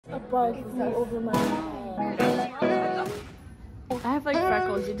bug flew over my head. I have like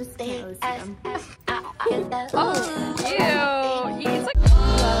freckles, you just can't really see them. Oh, ew. It's like...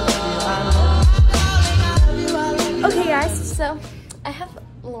 Okay guys, so I have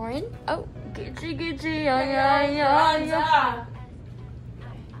Lauren. Oh, Gucci, Gucci, yeah.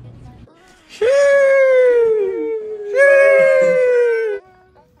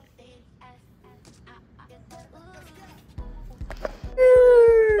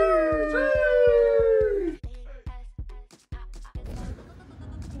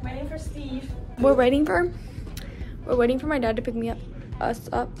 Waiting for Steve. We're waiting for my dad to pick us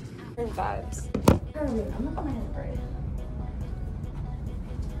up. Vibes. I'm not gonna have a braid.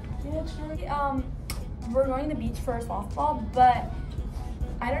 We're going to the beach for a softball, but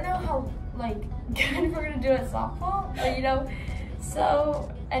I don't know how like good we're gonna do at softball, but you know. So,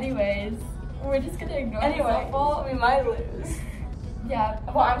 anyways, we're just gonna ignore the softball. We might lose. Yeah.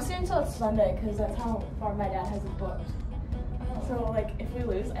 Well, I'm staying until it's Sunday because that's how far my dad has it booked. So, like, if we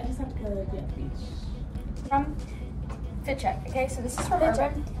lose, I just have to go to the beach. From Fit Check. Okay, so this is from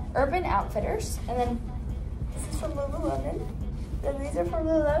Urban Outfitters, and then this is from Lululemon. Then these are from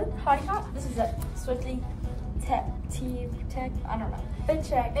Lululemon. Hottie Hot. This is a Swiftly Tech. I don't know. Fit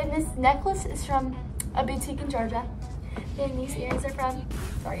Check. And this necklace is from a boutique in Georgia. Then these earrings are from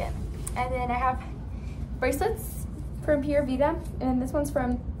Target. And then I have bracelets from Pure Vida, and this one's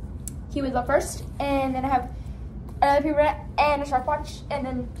from He Was Up First. And then I have another Pure Vida and a shark watch, and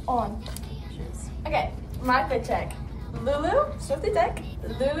then on shoes. Okay, my Fit Check. Lulu, Swiftly Tech,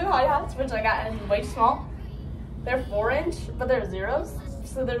 Lulu Hottie Hots, which I got in way too small. They're 4-inch, but they're zeros,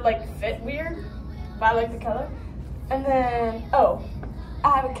 so they're like fit weird, but I like the color. And then, oh,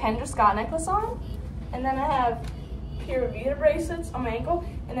 I have a Kendra Scott necklace on, and then I have Pure Vida bracelets on my ankle,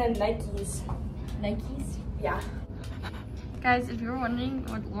 and then Nikes. Nikes? Yeah. Guys, if you were wondering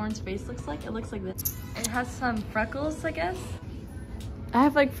what Lauren's face looks like, it looks like this. It has some freckles, I guess. I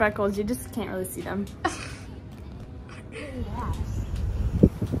have like freckles, you just can't really see them. Yes.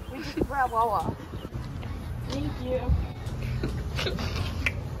 We just grab Wawa. Thank you.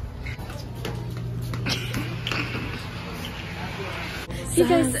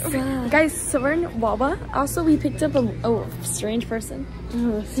 Hey guys, so we're in Wawa. Also, we picked up a strange person.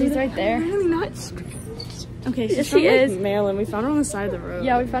 Oh, she's right there. Really not strange. Okay, yes, she is. Maryland. We found her on the side of the road.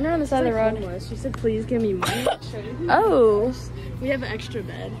 Yeah, we found her on the side of the road. Homeless. She said, "Please give me money." Oh. We have an extra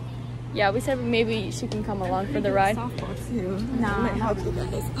bed. Yeah, we said maybe she can come along for the ride. Softball too. Nah. Might help you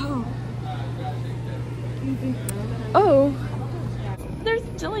guys. Oh. Oh. There's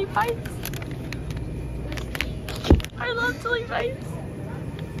chili bites. I love chili bites.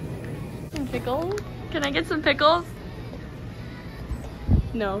 Some pickles. Can I get some pickles?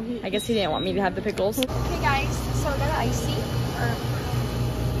 No. I guess he didn't want me to have the pickles. Okay guys, so the icy, or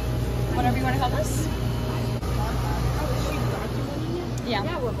whatever you want to call this. Yeah.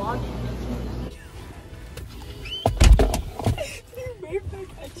 Yeah, we're vlogging. Right back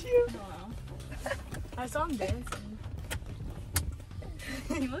at you. I saw him dancing.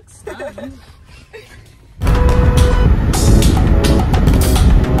 He looks stunned.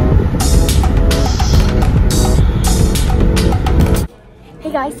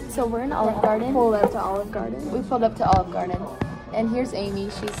 Hey guys, so we're in Olive Garden. Pulled up to Olive Garden. We pulled up to Olive Garden. And here's Amy,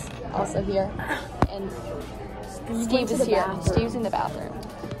 she's also here. And Steve is here. Steve's in the bathroom.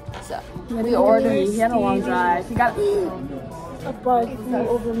 So we ordered. He had a long drive. He got a bug flew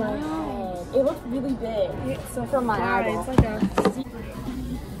over my head. It looked really big. So from my eyeball. It's like a...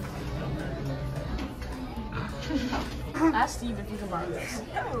 Ask Steve if you can borrow this.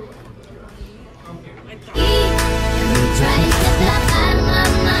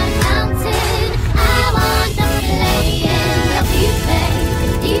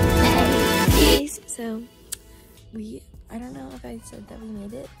 So I don't know if I said that we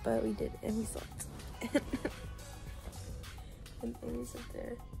made it, but we did, and we slept. And Amy sat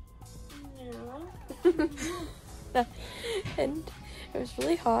there. Yeah. And it was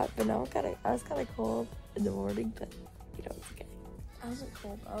really hot, but now I was kind of cold in the morning, but you know, it's okay. I wasn't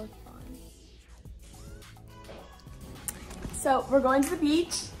cold, I was fine. So we're going to the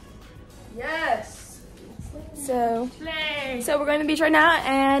beach. Yes. So we're going to the beach right now,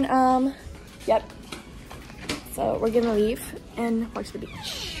 and yep. So we're gonna leave and watch the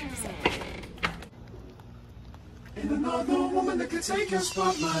beach. So. Another woman that could take your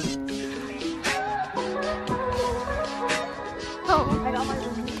spotlight. Oh, I got my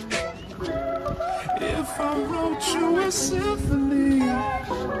room. If I wrote you a symphony,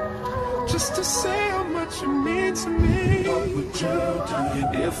 just to say how much you mean to me, what would you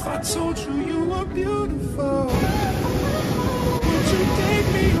do? If I told you you were beautiful, would you take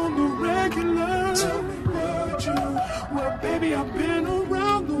me on the Baby, I've been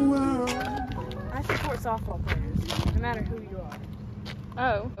around the world. I support softball players, no matter who you are.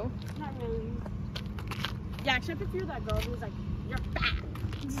 Oh. Not really. Yeah, except if you're that girl who's like, you're fat.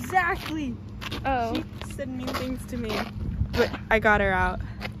 Exactly. Oh. She said mean things to me, but I got her out.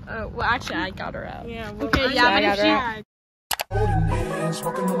 Oh, well, actually, I got her out. Yeah, well, Okay, yeah, I but if got her out. Holding hands,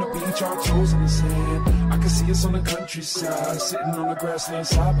 walking on the beach, our toes in the sand. I can see us on the countryside, sitting on the grassland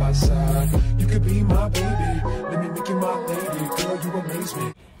side by side. You could be my baby, let me make you my lady. Girl, you amaze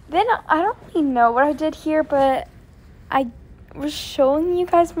me. Then I don't really know what I did here, but I was showing you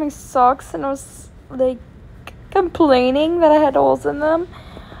guys my socks and I was like complaining that I had holes in them.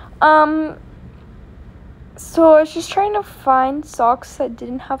 So I was just trying to find socks that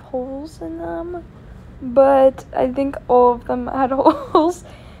didn't have holes in them, but I think all of them had holes,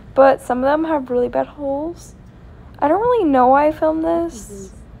 but some of them have really bad holes. I don't really know why I filmed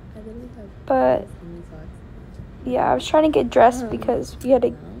this, but yeah, I was trying to get dressed because we had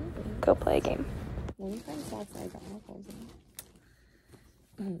to go play a game. When we find socks, I don't have holes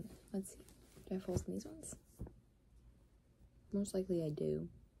in them. Let's see. Do I have holes in these ones? Most likely I do.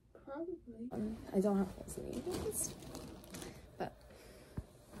 Probably. I don't have holes in these ones. But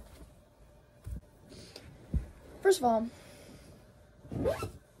first of all,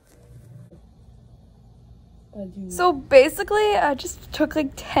 so basically, I just took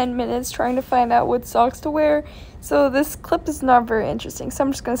like 10 minutes trying to find out what socks to wear. So this clip is not very interesting, so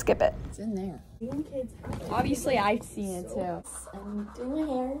I'm just gonna skip it. it's in there. Obviously, I've seen it too. I'm doing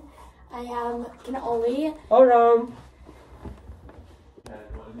my hair. I can only. Hold on.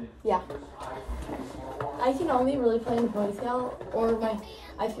 Yeah. I can only really play in a ponytail, or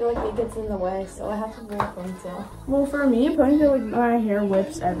I feel like it gets in the way, so I have to wear a ponytail. Well, for me, a ponytail, like, my hair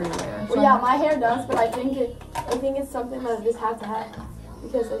whips everywhere. So Well, yeah, my hair does, but I think it's something that I just have to have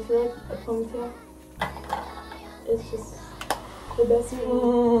because I feel like a ponytail is just the best thing.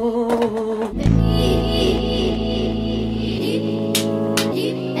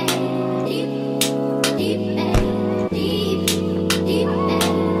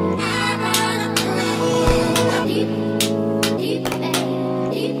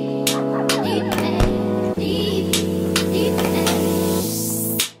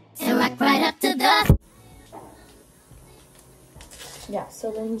 Yeah,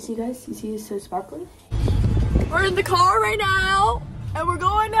 so then you see guys, it's so sparkly. We're in the car right now, and we're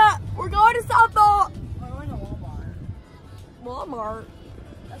going to Southall. We're going to Walmart. Walmart.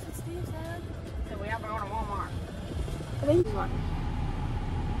 That's what Steve said. So we have to go to Walmart. I think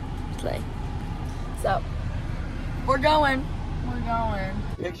play. So we're going.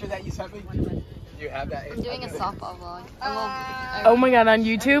 Picture that you sent me. You have that. I'm doing a softball vlog. Oh my god, on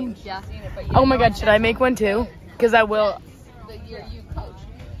YouTube? Yeah. Oh my god, should I make one too? Because I will. You coach.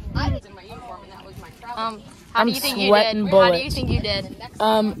 I was in my uniform and that was my travel. I'm do you think you sweating did? bullets. How do you think you did?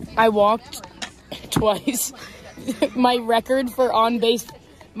 I walked twice. My record for on base,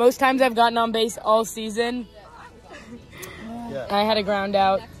 most times I've gotten on base all season. Yeah. I had a ground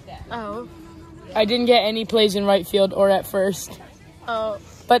out. Oh. I didn't get any plays in right field or at first. Oh.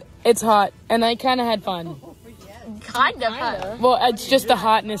 But it's hot, and I kind of had fun. Kind of. Well, it's just the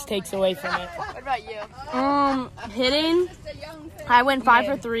hotness takes away from it. What about you? Hitting. I went 5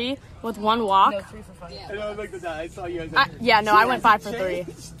 for 3 with 1 walk. I know, like the I saw you guys. I went 5 for 3.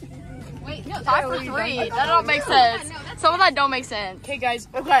 Wait, no, 5 for 3. That don't make sense. Some of that don't make sense. Okay, guys.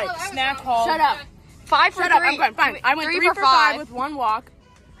 Okay, snack haul. Shut up. 5 for 3. I'm going. Fine. I went 3 for 5 with 1 walk,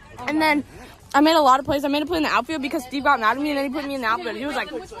 and then I made a lot of plays. I made a play in the outfield because Steve got mad at me, and then he put me in the outfield. He was like,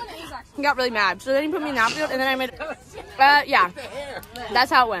 he got really mad. So then he put me in the outfield, and then I made, yeah, that's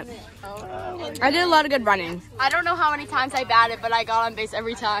how it went. I did a lot of good running. I don't know how many times I batted, but I got on base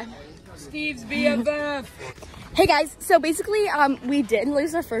every time. Steve's BFF. Hey guys, so basically, we did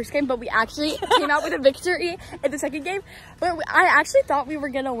lose our first game, but we actually came out with a victory in the second game. But I actually thought we were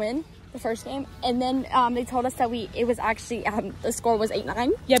gonna win the first game, and then they told us that it was actually the score was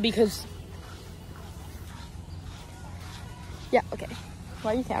 8-9. Yeah, because. Yeah. Okay.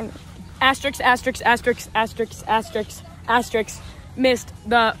 Why are you counting? Asterisk, asterisk, asterisk, asterisk, asterisk, asterisk, missed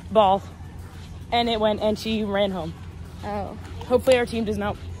the ball. And it went, and she ran home. Oh. Hopefully our team does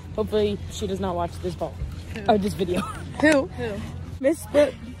not, hopefully she does not watch this ball. Or this video. Who? Missed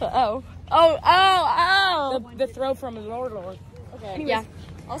the, the throw from Lord. Okay. Anyways, yeah.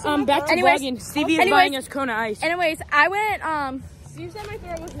 Back to vlogging. Stevie is buying us Kona Ice. Anyways, I went, Steve said my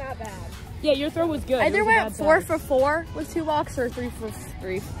throw was not bad. Yeah, your throw was good. I either went 4 for 4 with 2 walks or 3 for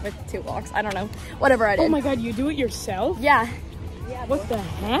 3 with 2 walks. I don't know. Whatever I did. Oh my god, you do it yourself? Yeah. What the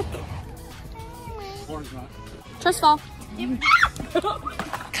heck? Trust fall.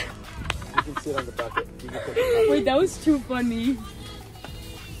 sit on the bucket. You can put the bucket. Wait, that was too funny.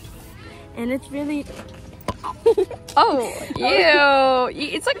 And it's really... Oh, ew.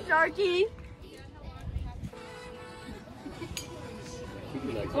 It's like Sharky.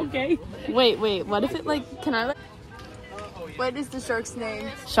 Okay. Wait, what if it like, can I like... What is the shark's name?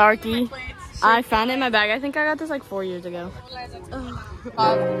 Sharky. I found it in my bag. I think I got this like 4 years ago.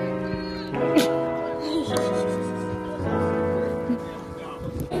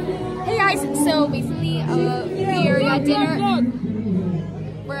 Hey guys, so basically we are at dinner.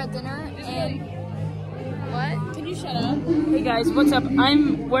 We're at dinner and what? Can you shut up? Hey guys, what's up?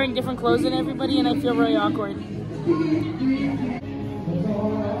 I'm wearing different clothes than everybody and I feel really awkward.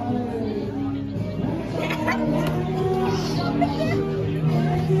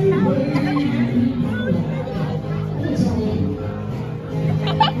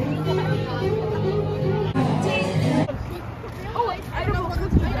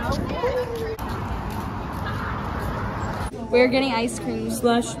 We're getting ice cream.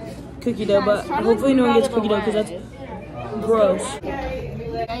 Slash cookie dough, but hopefully no one gets cookie dough because that's gross.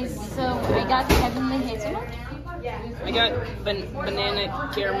 Guys, so I got Kevin the hazelnut. I got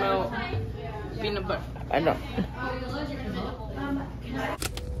banana caramel peanut butter. I know.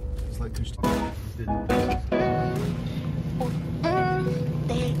 It's like two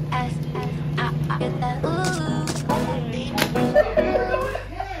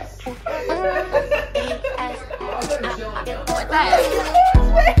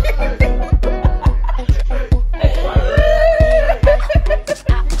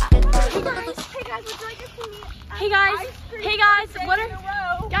Hey guys, what are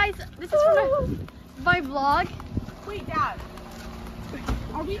guys? This is from my vlog. Wait, Dad.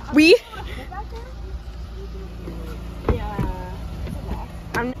 We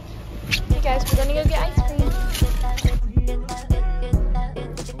Hey guys, we're gonna go get ice cream.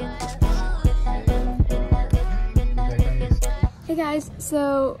 Hey guys,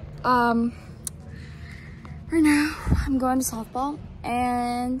 so right now I'm going to softball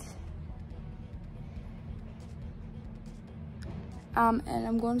and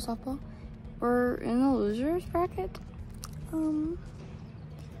I'm going to softball. We're in the losers bracket.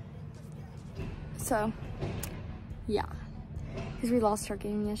 So yeah, because we lost our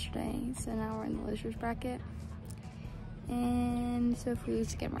game yesterday, so now we're in the losers bracket. And so if we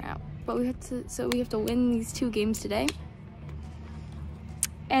lose again, we're out. But we have to win these 2 games today.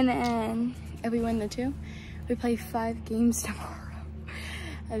 And then if we win the 2, we play 5 games tomorrow.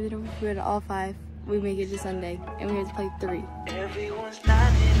 And then if we win all 5, we make it to Sunday, and we have to play 3. Everyone's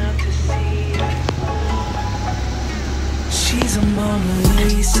lining up to see her. She's a Mona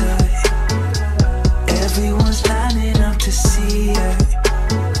Lisa.